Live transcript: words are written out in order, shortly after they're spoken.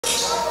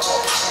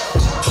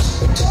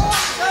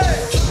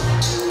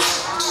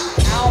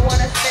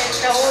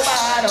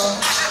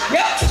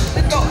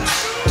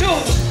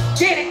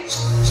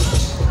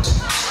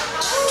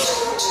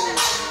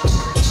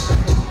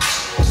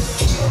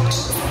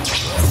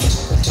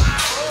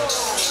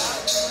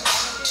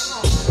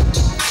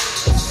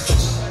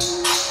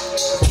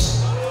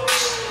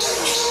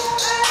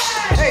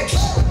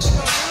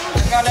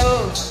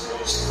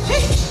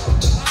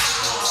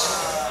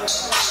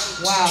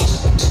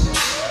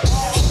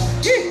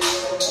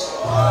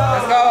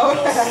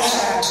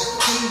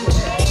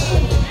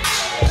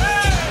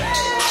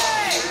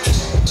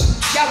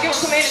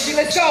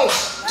Let's go.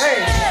 Hey.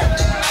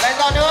 Let's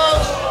go,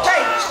 dude. Hey.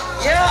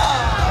 Yeah.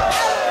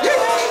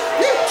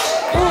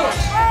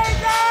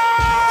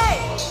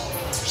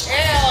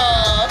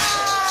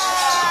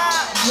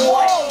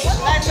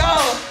 Let's go.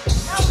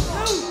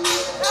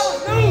 That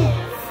was new.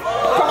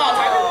 Come on,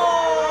 Tiger.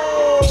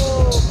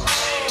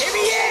 Here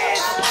he is.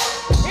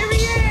 Here he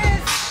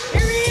is.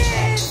 Here he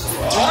is.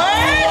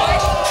 What?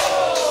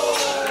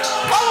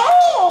 Come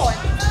on.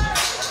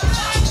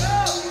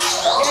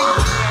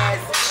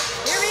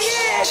 Here he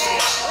is.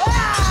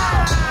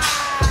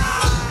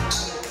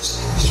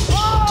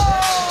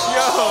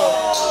 Yo.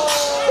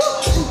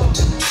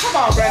 Come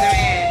on, brother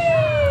man.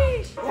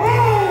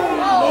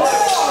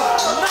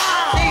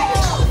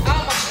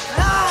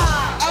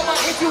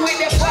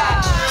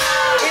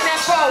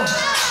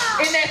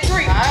 In that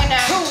 3, 2,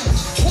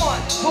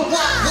 1, 1, 1.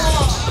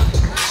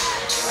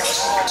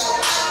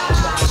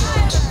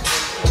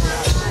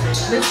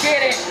 Let's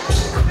get it.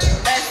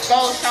 Let's go,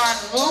 Sean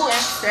Lou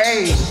and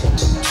stage.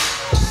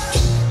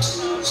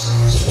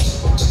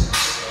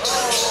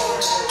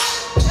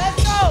 Let's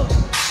go.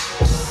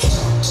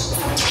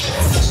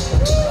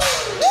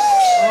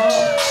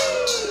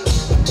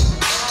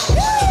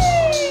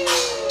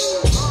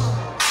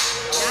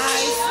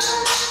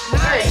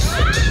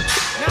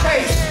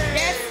 Nice.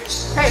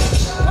 Hey,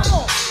 come on,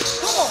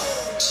 come on.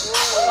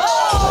 Oh!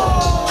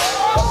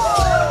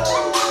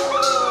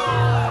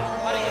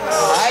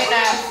 Right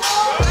now.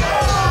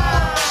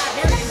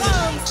 Here he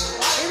comes.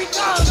 Here he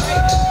comes.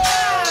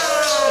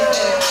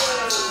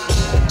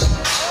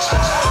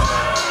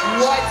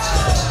 What?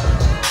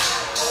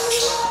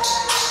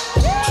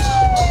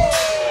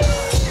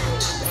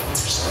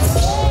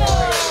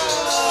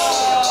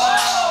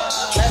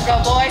 Let's go,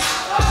 boys.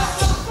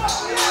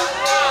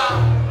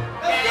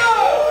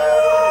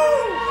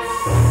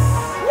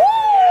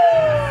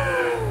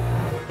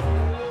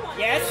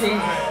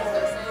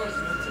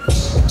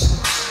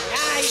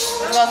 Nice.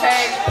 Let's go,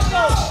 Tay. Let's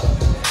go.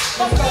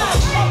 Let's go.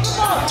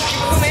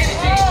 Come in,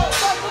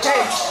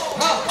 Tay.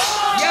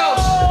 Yo.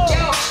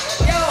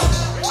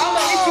 I'ma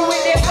hit you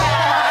in that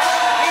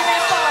 5, in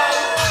that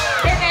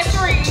 4, in that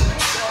 3,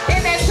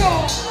 in that 2,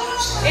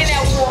 in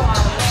that 1.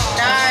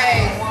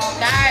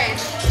 Nice.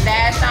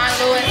 That's Sean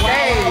Lewis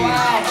Day.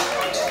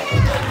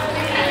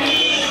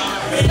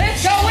 Let's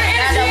go with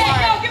energy. Let's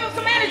go. Give him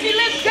some energy.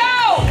 Let's go.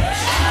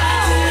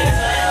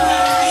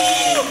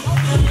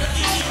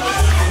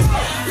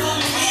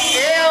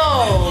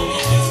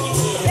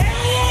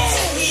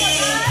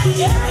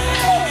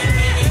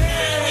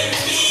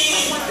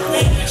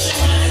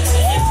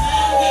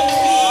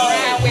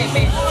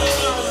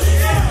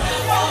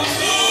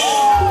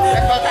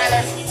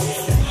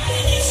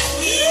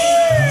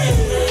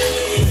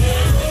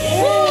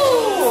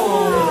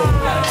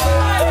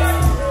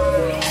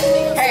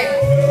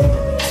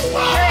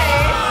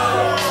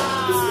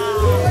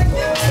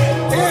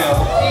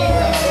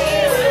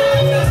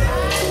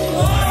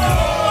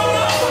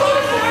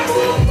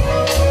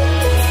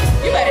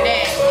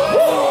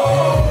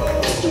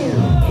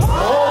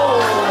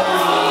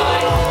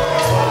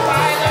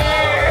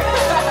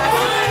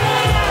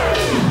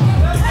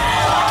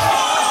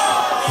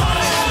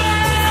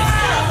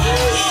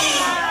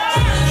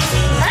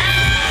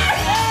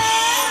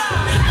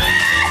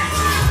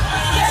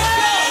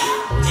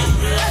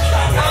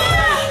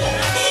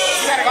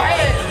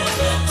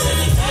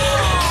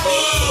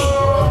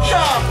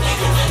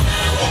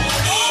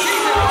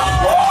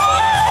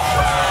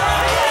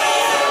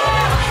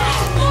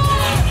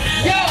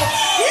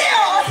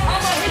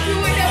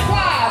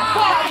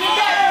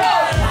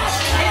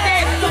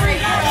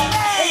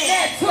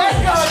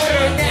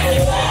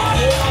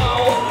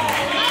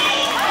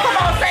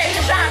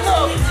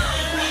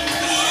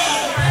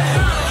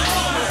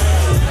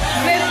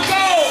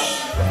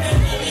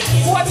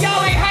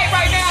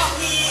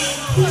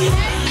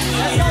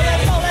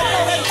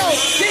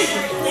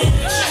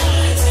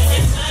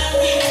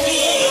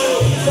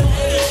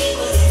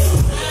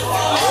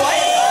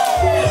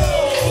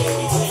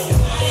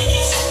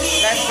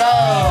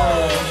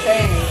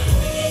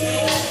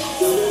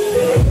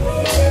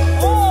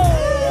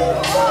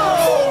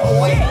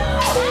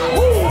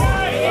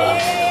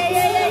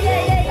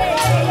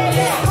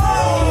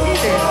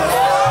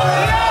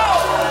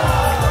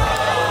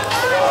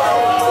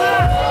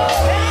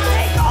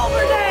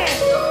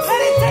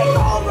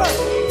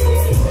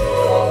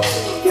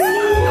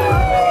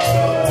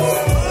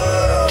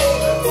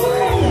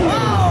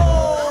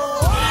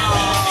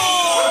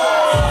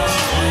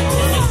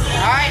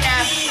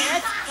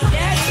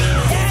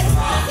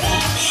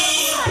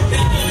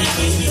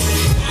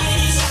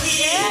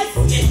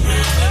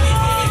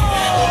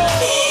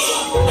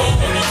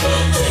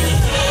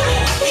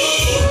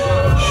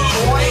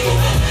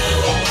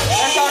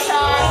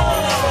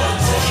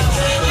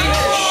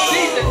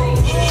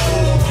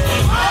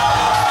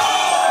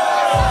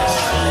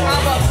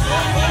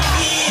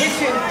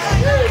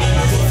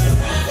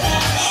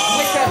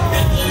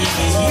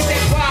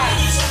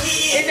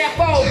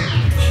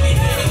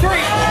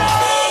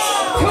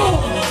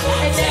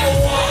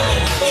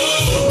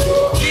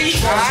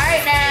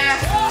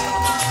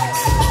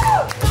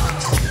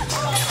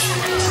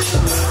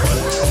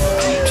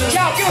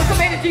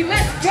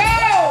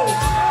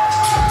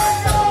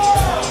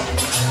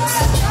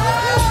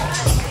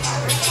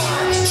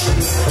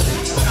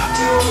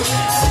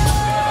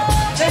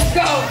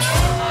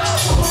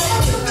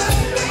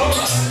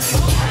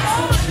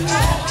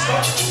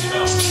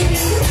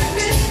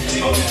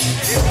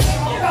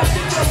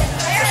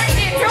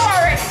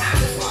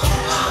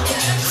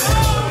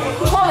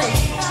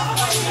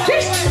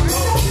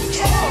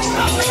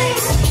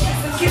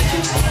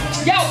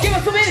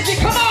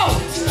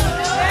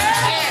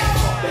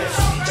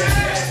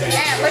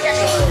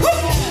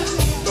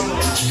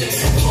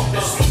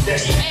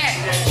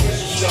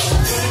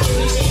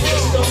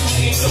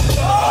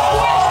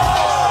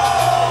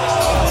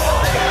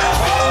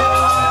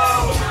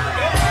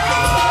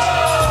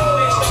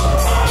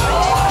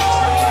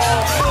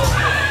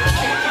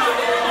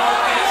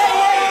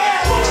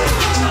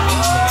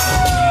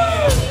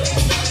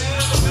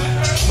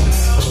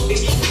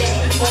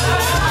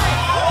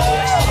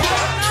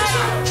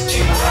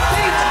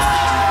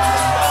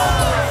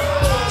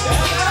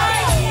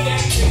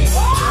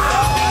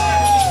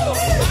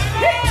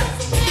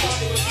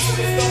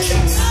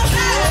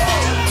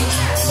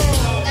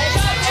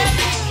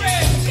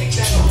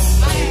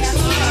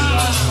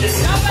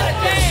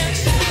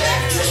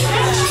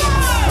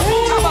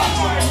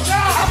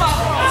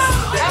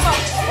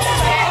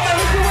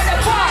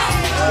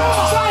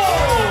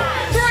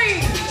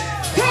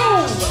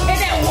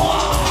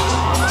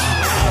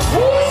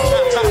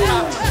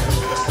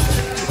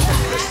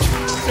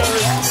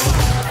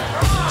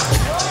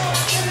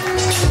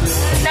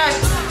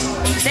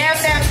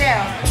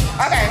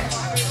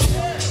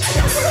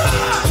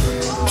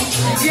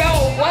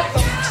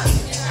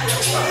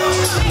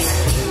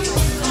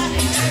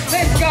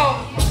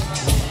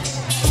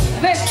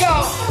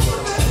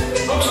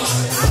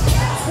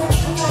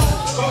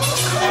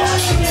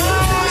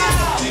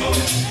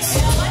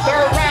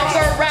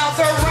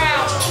 Third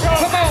round.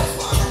 Come on.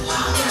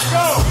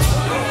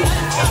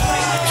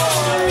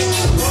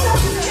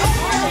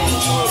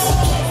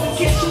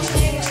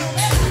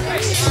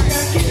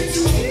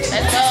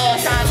 Let's go,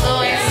 Sean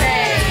Lewis.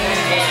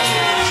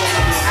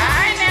 All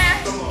right now.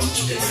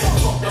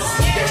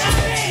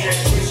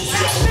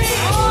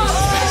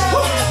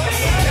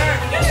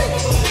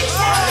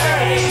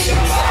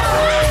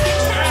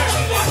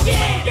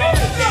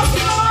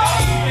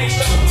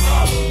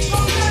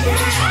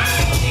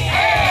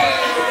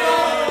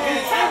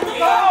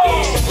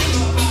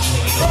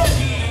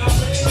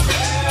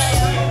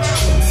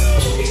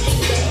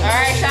 All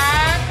right,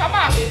 Sean, come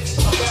on.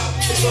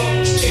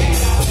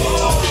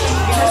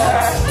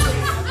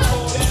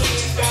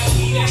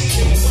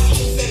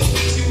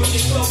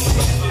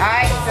 All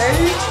right,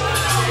 ready?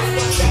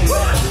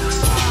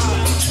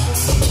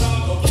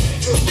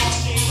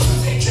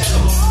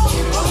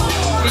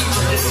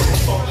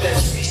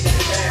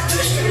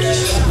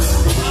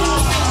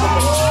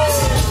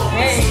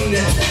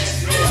 Hey.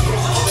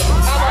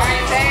 All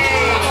right,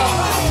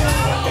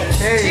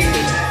 hey.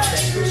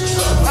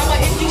 I'ma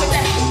hit you with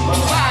that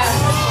 5.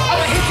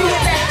 I'ma hit you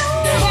with that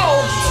 4.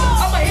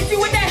 I'ma hit you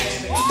with that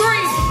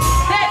 3.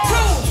 That 2.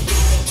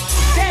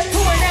 That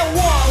 2 and that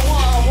 1.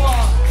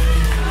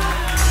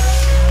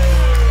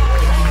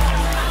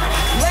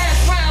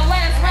 Last round.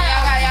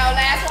 Y'all,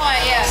 last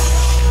one, yeah.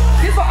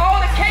 This for all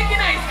the cake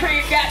and ice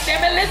cream,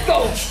 goddammit. Let's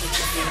go.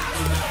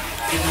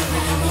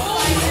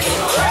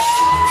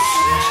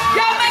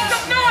 Y'all make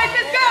some noise.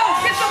 Let's go.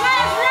 It's the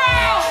last round.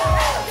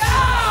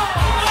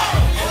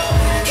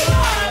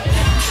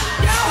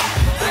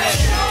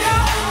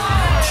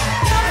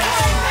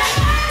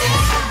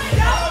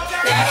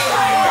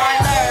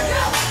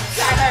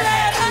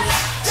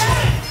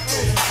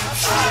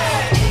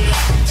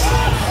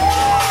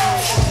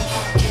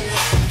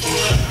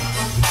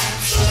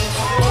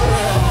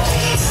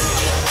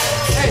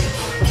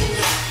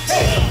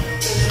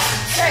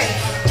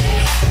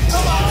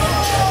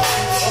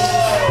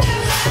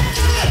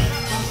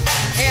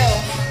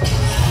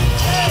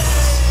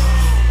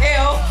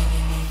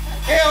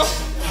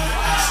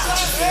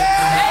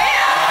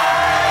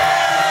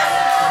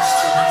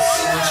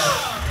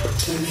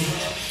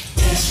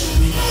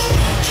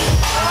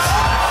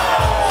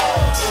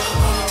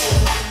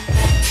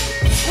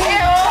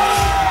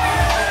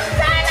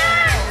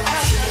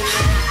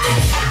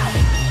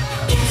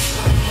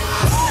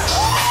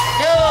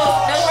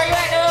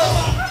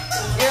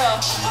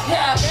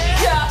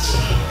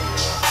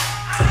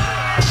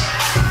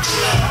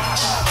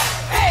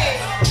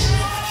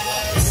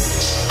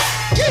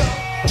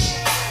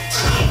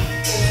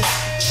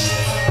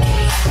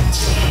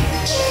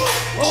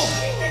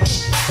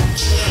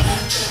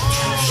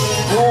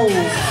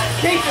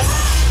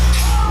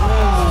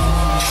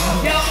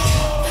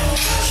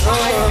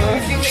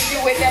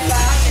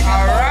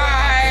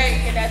 Alright.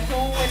 And that 2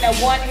 and that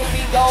 1, here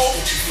we go.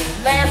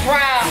 Last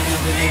round.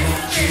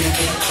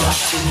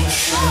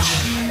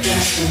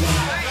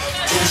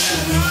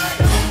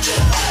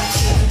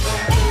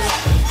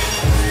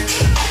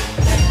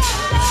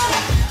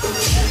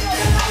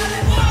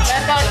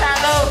 Let's go,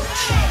 Talo.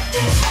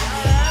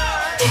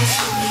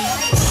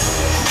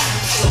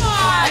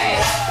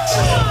 Hey.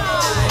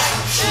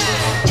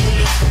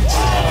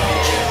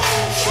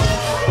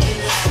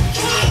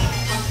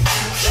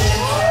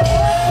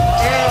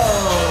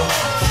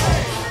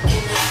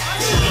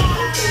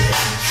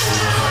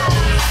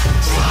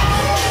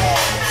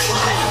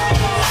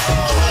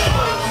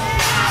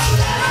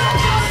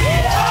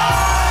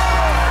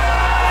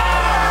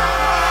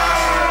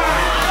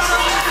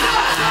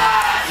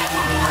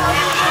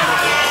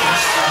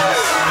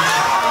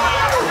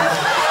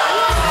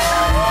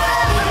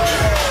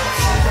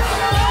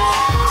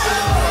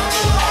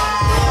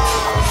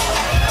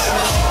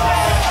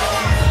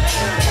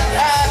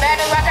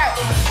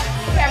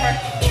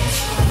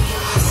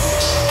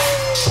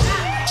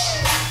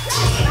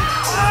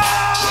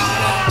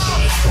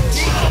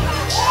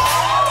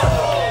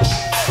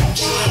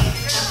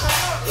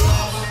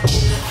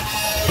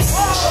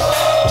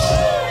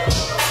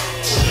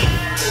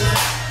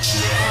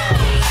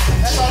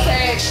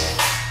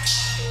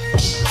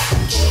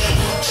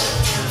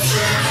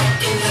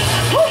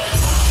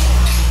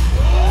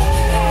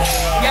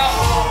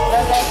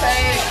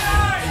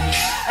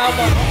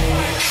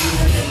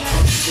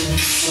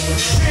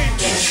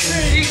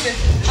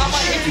 I'ma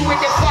hit you with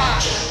that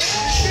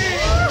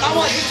 5.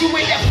 I'ma hit you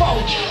with that 4.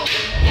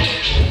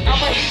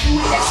 I'ma hit you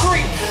with that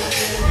 3,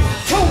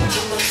 2,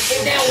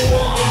 and that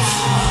 1.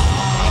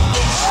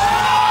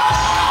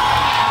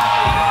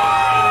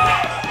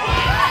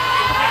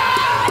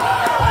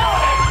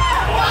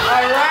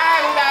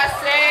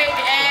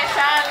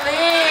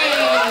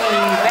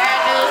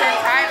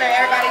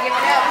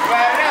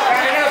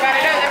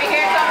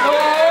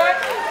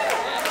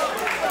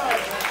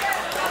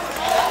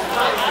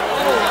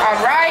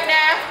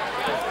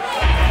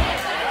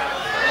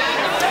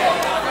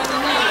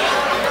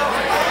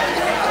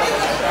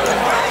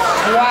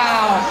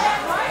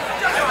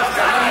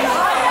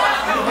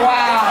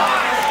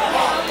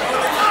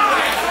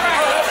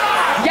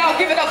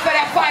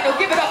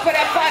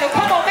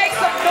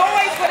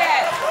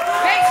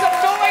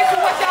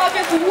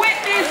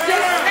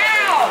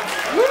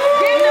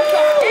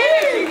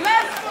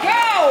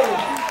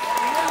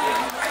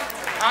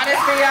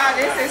 see y'all,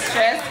 this is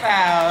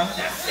stressful.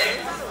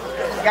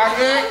 Y'all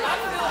good?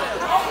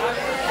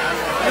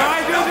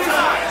 Y'all good?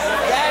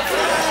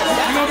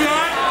 You gonna be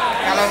alright?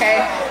 Y'all okay?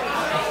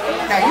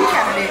 No, you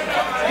counted it.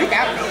 You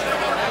got me.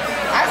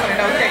 I just want to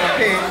know take a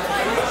pic.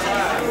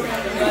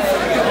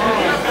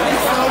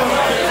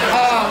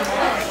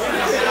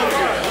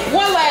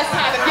 One last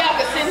time, if y'all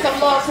could send some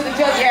love to the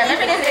judges. Yeah, let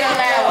me just get a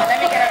loud one. Let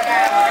me get a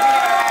loud one.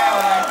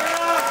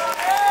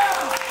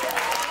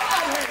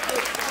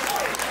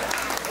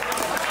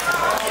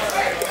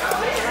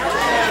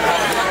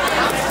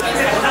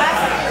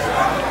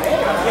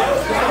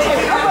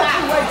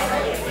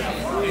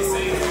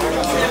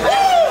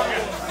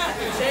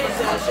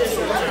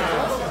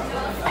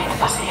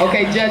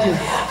 Okay, judges.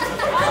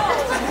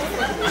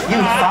 You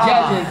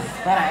judges,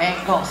 but I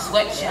ain't gonna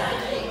sweat you.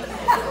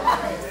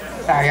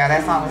 Sorry, y'all,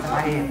 that song was in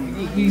my head.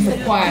 You need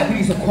some quiet. We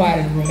need some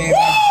quiet in the room, man.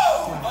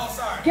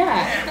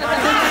 God.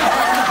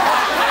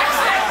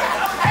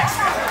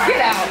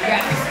 Get out,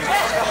 guys.